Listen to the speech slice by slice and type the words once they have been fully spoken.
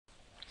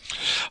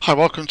Hi,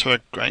 welcome to a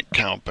Great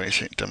Cow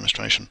basic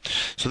demonstration.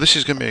 So this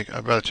is going to be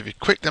a relatively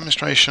quick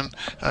demonstration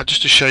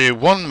just to show you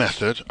one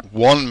method,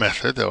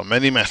 there are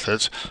many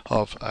methods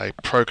of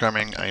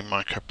programming a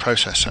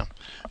microprocessor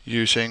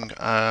using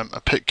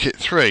a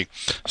PicKit3.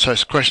 So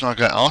it's a question I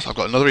get asked. I've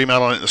got another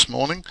email on it this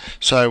morning,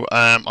 so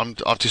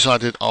I've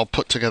decided I'll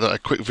put together a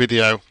quick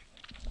video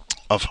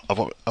of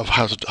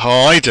how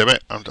I do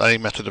it and a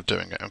method of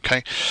doing it.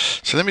 Okay,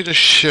 so let me just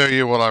show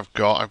you what I've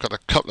got. I've got a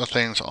couple of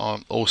things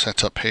all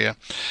set up here.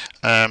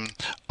 I'm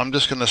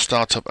just going to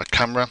start up a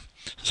camera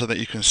so that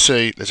you can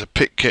see there's a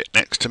PicKit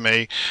next to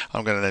me.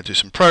 I'm going to then do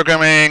some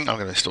programming, I'm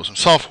going to install some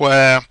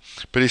software,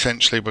 but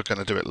essentially we're going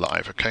to do it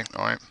live. Okay,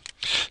 alright,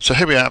 so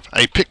here we have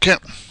a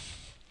PicKit,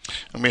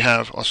 and we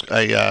have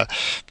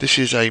this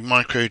is a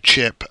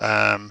microchip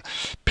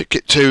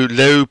PicKit2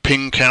 low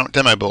pin count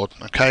demo board.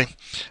 Okay,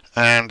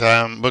 and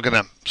we're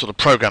going to sort of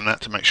program that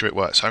to make sure it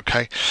works.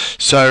 Okay,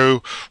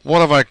 so what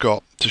have I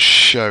got to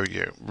show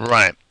you?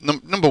 Right,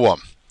 number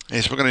one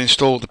is we're going to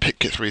install the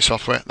PicKit3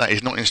 software. That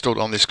is not installed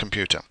on this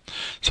computer.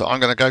 So I'm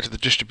going to go to the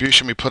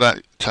distribution we put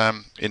out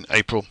in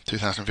April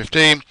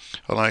 2015,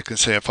 and I can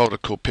see a folder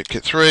called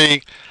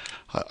PicKit3.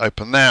 I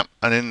open that,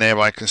 and in there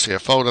I can see a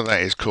folder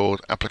that is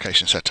called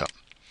Application Setup.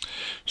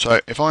 So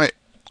if I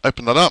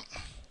open that up,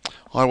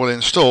 I will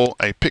install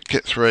a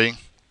PicKit3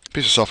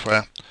 piece of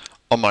software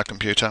on my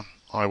computer.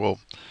 I will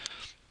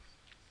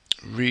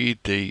read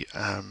the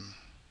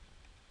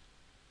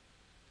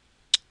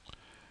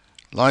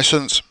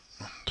license.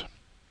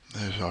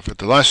 I've read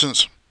the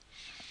license.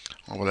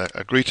 I will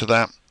agree to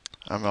that,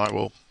 and I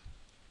will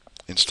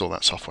install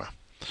that software.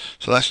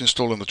 So that's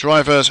installing the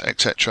drivers,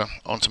 etc.,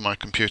 onto my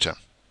computer.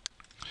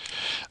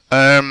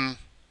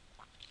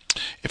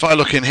 If I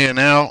look in here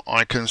now,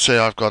 I can see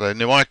I've got a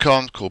new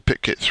icon called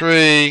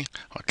PicKit3.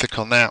 I click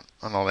on that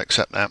and I'll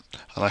accept that,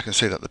 and I can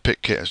see that the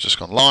PicKit has just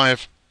gone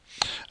live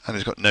and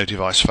it's got no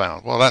device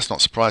found. Well, that's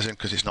not surprising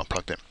because it's not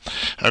plugged in.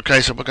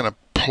 Okay, so we're going to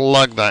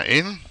plug that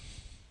in,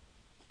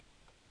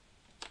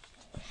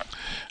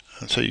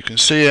 and so you can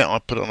see it. I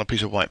put it on a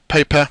piece of white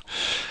paper.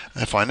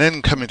 If I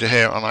then come into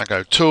here and I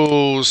go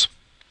Tools,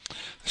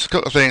 there's a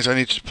couple of things I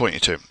need to point you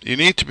to. You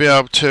need to be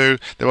able to,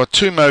 there are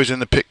two modes in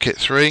the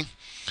PicKit3.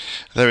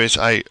 There is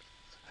a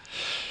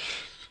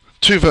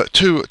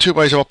two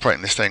ways of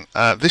operating this thing.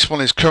 This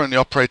one is currently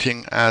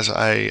operating as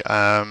a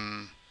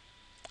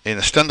in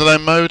a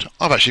standalone mode.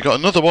 I've actually got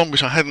another one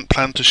which I hadn't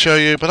planned to show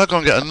you, but I'll go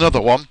and get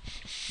another one.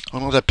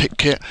 Another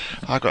PicKit.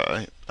 I've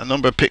got a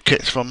number of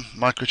PicKits from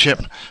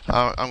Microchip.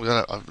 I'm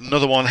going to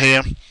another one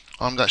here.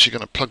 I'm actually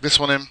going to plug this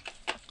one in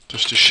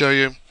just to show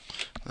you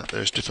that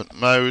there's different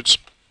modes.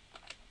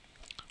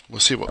 We'll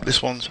see what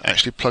this one's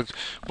actually plugged.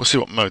 We'll see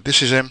what mode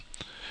this is in.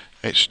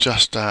 It's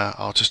just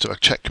I'll just do a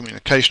check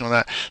communication on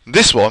that.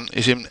 This one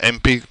is in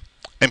MP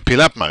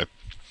Lab mode.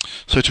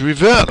 So to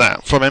revert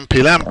that from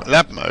MP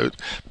Lab mode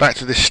back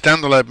to this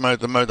standalone mode,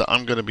 the mode that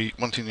I'm going to be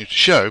wanting you to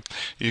show,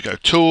 you go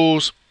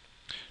Tools,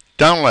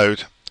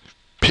 Download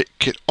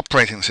PicKit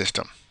Operating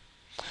System,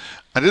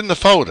 and in the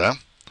folder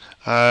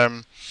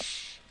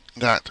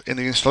that in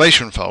the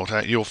installation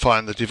folder you'll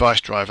find the device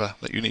driver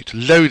that you need to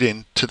load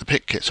in to the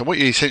PicKit. So what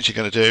you're essentially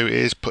going to do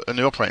is put a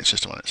new operating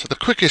system on it. So the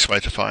quickest way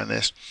to find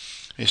this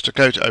is to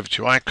go over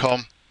to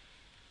Icon,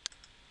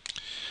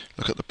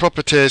 look at the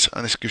properties,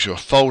 and this gives you a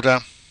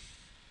folder.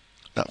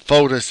 That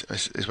folder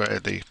is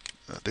where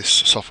this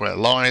software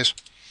lies,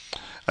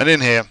 and in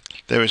here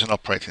there is an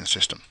operating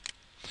system,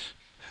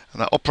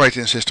 and that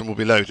operating system will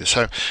be loaded.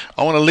 So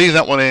I want to leave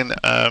that one in.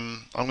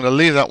 I'm going to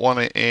leave that one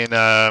in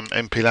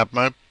MP Lab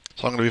mode.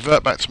 So I'm going to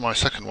revert back to my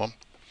second one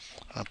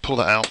and pull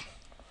that out.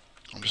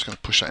 I'm just going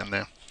to push that in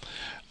there,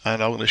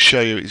 and I'm going to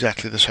show you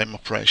exactly the same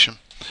operation.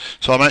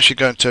 So I'm actually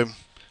going to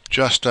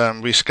just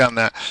rescan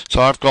that.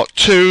 So I've got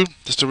two,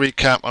 just to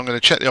recap. I'm going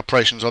to check the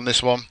operations on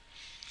this one,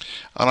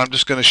 and I'm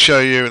just going to show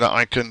you that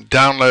I can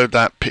download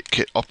that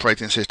PicKit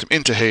operating system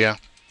into here.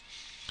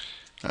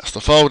 That's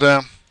the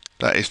folder,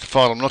 that is the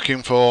file I'm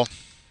looking for,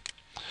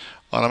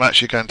 and I'm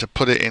actually going to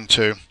put it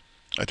into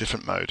a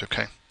different mode.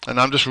 Okay, and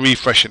I'm just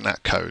refreshing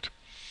that code,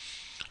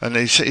 and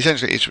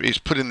essentially it's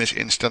putting this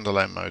in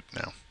standalone mode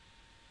now.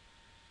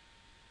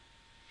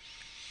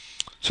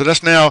 So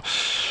that's now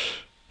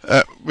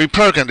we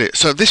programmed it.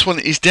 So this one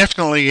is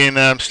definitely in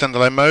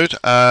standalone mode,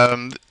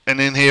 and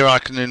in here I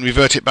can then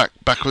revert it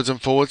backwards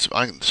and forwards.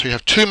 So you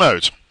have two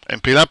modes,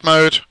 MP Lab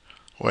mode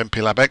or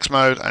MP Lab X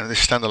mode, and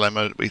this standalone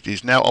mode. It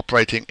is now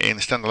operating in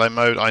standalone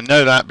mode. I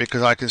know that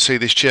because I can see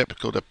this chip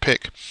called a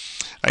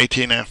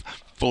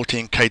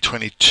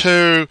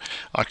PIC18F14K22.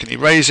 I can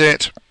erase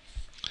it,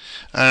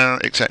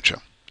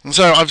 etc. And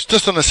so I've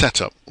just done a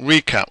setup,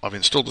 recap. I've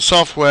installed the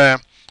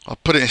software,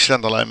 I've put it in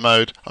standalone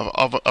mode,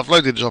 I've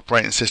loaded the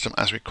operating system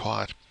as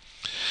required.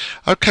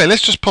 Okay,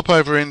 let's just pop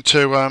over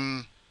into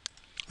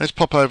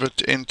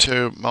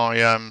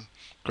my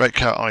Great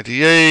Cow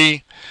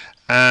IDE,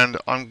 and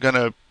I'm going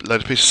to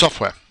load a piece of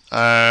software.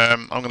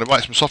 I'm going to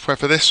write some software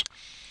for this.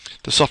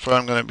 The software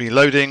I'm going to be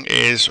loading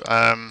is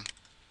a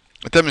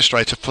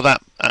demonstrator for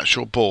that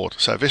actual board.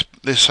 So this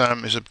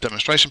is a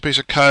demonstration piece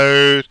of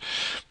code.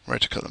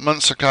 wrote a couple of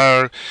months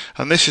ago,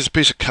 and this is a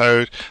piece of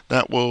code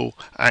that will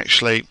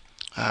actually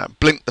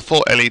blink the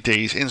 4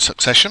 LEDs in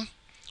succession.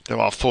 There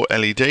are 4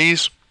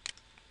 LEDs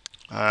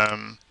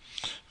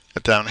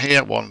down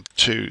here, 1,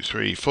 2,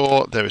 3,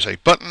 4. There is a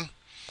button,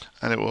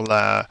 and it will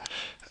there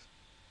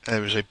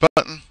is a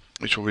button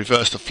which will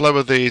reverse the flow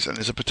of these, and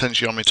there's a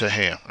potentiometer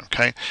here.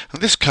 Okay,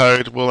 and this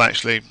code will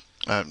actually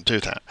do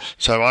that.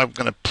 So I'm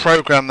going to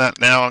program that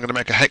now. I'm going to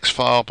make a hex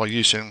file by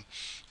using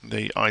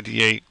the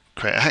IDE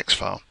create a hex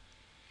file.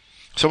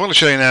 So I'm going to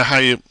show you now how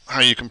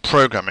you can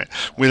program it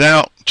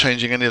without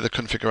changing any of the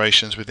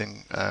configurations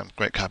within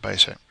Great Cow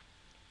Basic.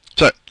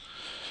 So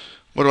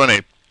what do I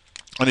need?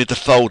 I need the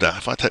folder.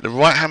 If I take the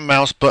right hand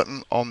mouse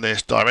button on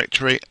this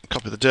directory,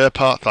 copy the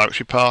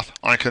directory path,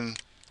 I can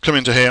come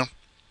into here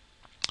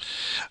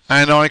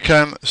and I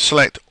can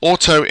select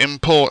auto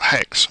import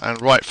hex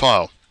and write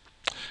file.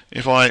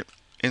 If I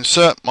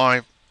insert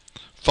my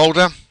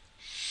folder,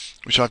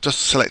 which I've just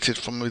selected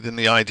from within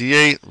the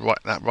IDE,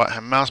 that right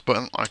hand mouse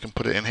button, I can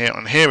put it in here,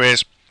 and here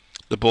is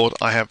the board.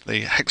 I have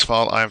the hex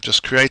file I have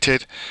just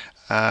created,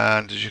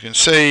 and as you can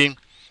see,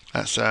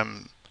 that's a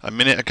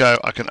minute ago.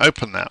 I can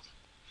open that,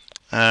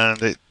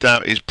 and it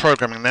is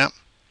programming that.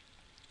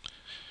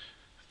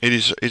 It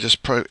is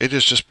just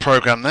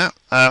programmed that.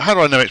 How do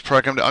I know it's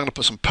programmed? I'm going to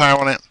put some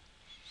power on it,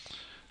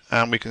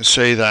 and we can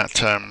see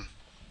that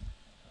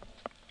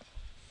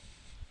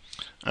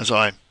as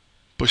I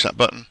push that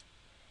button,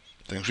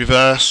 things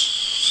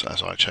reverse.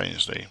 As I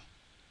change the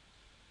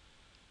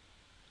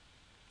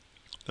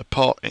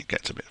pot, it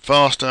gets a bit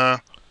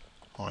faster.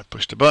 I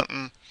push the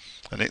button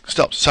and it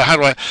stops. So how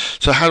do I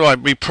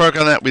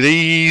reprogram that with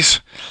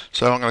ease?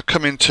 So I'm going to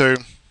come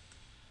into,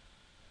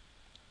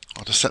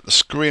 I'll just set the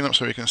screen up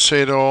so we can see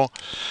it all.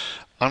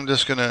 I'm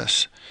just going to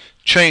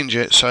change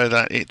it so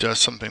that it does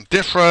something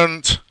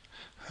different.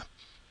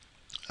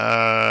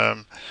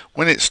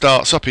 When it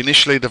starts up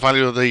initially, the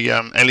value of the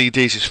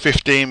LEDs is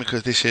 15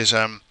 because this is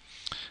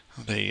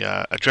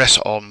the address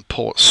on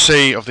port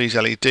C of these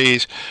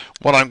LEDs.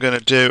 What I'm going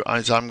to do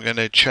is I'm going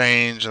to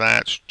change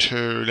that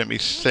to, let me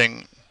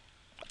think,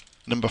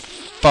 number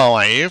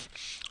 5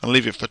 and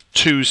leave it for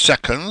 2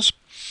 seconds.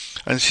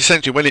 And it's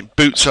essentially when it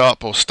boots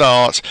up or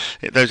starts,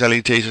 those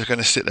LEDs are going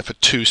to sit there for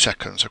 2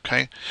 seconds.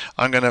 Okay,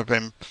 I'm going to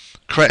then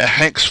create a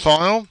hex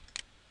file.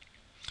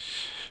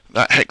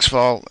 That hex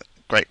file,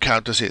 Great Cow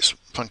does its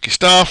funky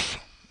stuff,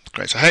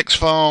 creates a hex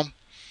file.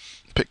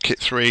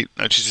 PicKit3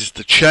 notices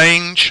the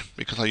change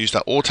because I use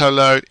that auto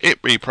load.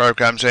 It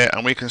reprograms it,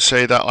 and we can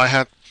see that I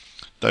had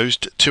those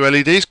 2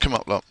 LEDs come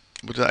up. Look,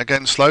 we'll do that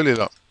again slowly.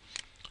 Look,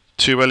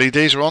 2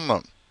 LEDs are on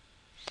them,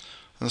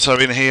 and so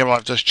in here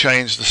I've just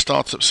changed the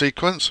startup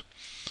sequence.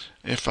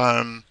 If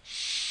I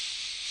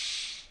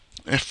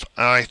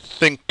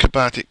think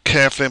about it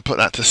carefully and put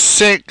that to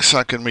 6,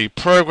 I can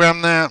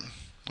reprogram that.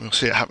 We'll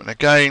see it happen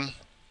again.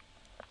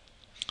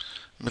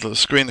 Middle of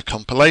the screen, the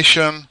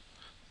compilation.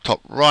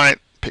 Top right,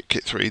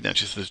 PicKit3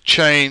 notices the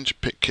change.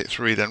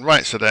 PicKit3 then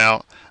writes it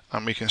out,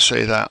 and we can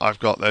see that I've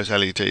got those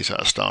LEDs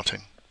that are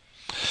starting.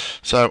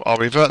 So I'll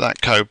revert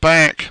that code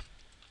back,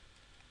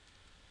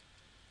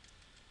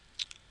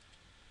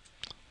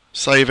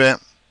 save it,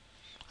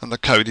 and the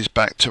code is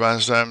back to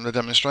as the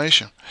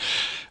demonstration.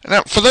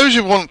 Now, for those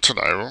who want to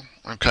know,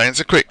 okay, it's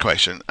a quick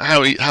question: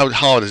 how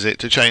hard is it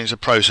to change the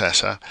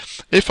processor?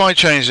 If I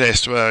change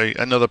this to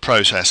another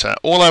processor,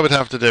 all I would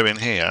have to do in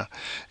here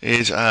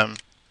is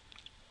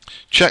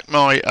check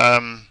my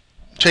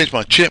change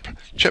my chip,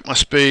 check my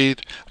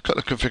speed, cut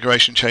the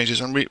configuration changes,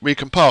 and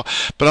recompile.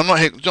 But I'm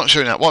not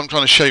showing that. What I'm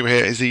trying to show you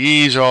here is the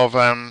ease of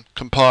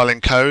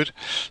compiling code.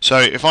 So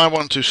if I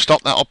want to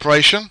stop that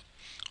operation,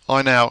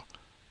 I now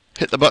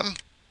hit the button,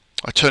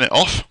 I turn it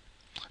off.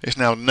 It's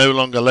now no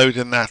longer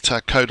loading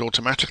that code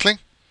automatically.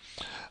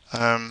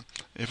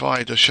 If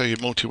I just show you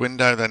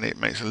multi-window, then it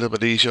makes it a little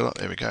bit easier.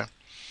 There we go.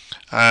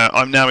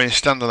 I'm now in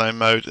standalone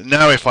mode.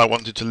 Now if I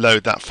wanted to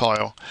load that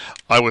file,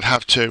 I would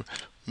have to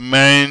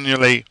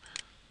manually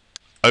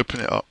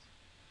open it up,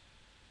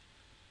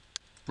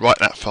 write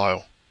that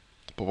file.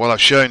 But what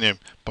I've shown you,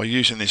 by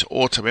using this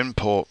auto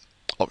import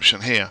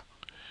option here,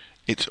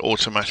 it's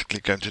automatically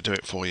going to do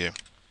it for you.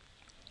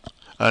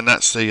 And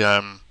that's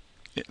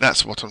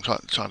what I'm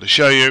trying to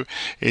show you,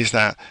 is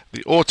that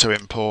the auto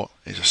import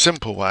is a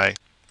simple way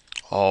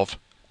of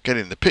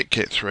getting the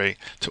PicKit3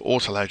 to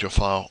auto load your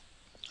file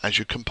as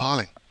you're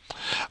compiling.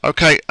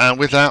 Okay, and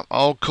with that,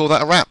 I'll call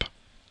that a wrap.